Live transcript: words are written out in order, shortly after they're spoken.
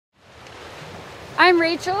I'm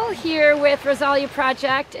Rachel here with Rozalia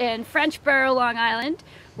Project in Frenchboro, Long Island.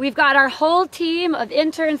 We've got our whole team of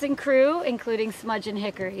interns and crew, including Smudge and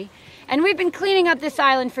Hickory, and we've been cleaning up this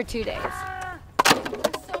island for 2 days. There's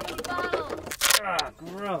so many bottles. Ah,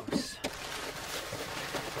 gross.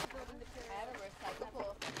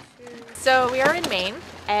 So we are in Maine,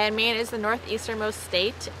 and Maine is the northeasternmost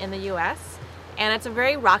state in the U.S., and it's a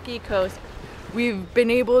very rocky coast. We've been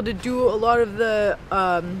able to do a lot of the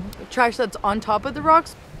trash that's on top of the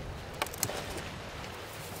rocks.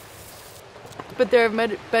 But there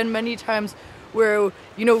have been many times where,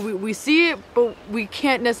 you know, we see it, but we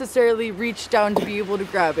can't necessarily reach down to be able to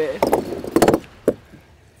grab it.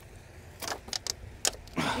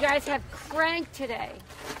 You guys have cranked today.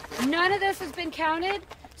 None of this has been counted,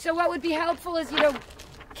 so what would be helpful is, you know,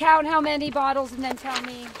 count how many bottles and then tell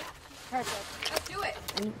me. Perfect. Let's do it.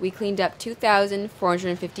 We cleaned up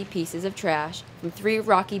 2,450 pieces of trash from 3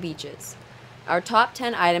 rocky beaches. Our top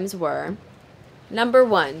 10 items were: number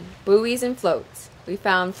 1, buoys and floats. We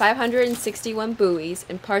found 561 buoys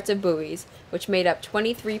and parts of buoys, which made up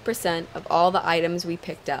 23% of all the items we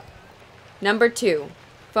picked up. Number 2,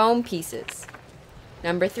 foam pieces.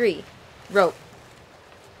 Number 3, rope.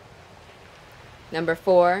 Number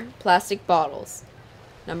 4, plastic bottles.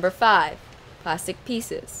 Number 5, plastic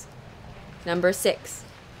pieces. Number 6,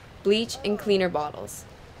 bleach and cleaner bottles.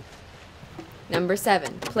 Number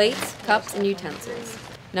 7, plates, cups, and utensils.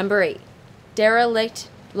 Number 8, derelict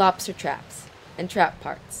lobster traps and trap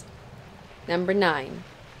parts. Number 9,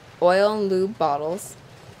 oil and lube bottles.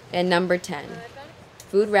 And number 10,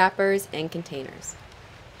 food wrappers and containers.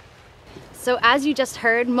 So as you just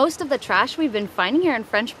heard, most of the trash we've been finding here in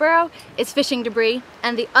Frenchboro is fishing debris,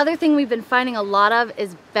 and the other thing we've been finding a lot of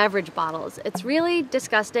is beverage bottles. It's really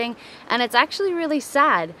disgusting, and it's actually really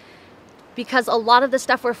sad because a lot of the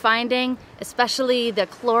stuff we're finding, especially the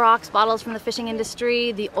Clorox bottles from the fishing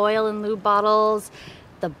industry, the oil and lube bottles,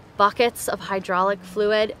 the buckets of hydraulic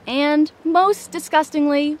fluid, and most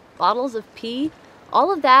disgustingly, bottles of pee,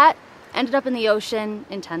 all of that ended up in the ocean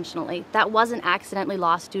intentionally. That wasn't accidentally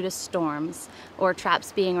lost due to storms or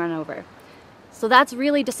traps being run over. So that's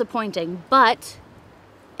really disappointing, but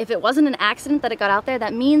if it wasn't an accident that it got out there,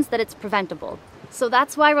 that means that it's preventable. So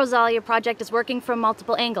that's why Rozalia Project is working from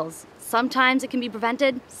multiple angles. Sometimes it can be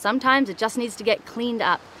prevented, sometimes it just needs to get cleaned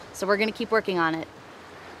up. So we're gonna keep working on it.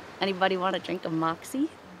 Anybody want a drink of Moxie?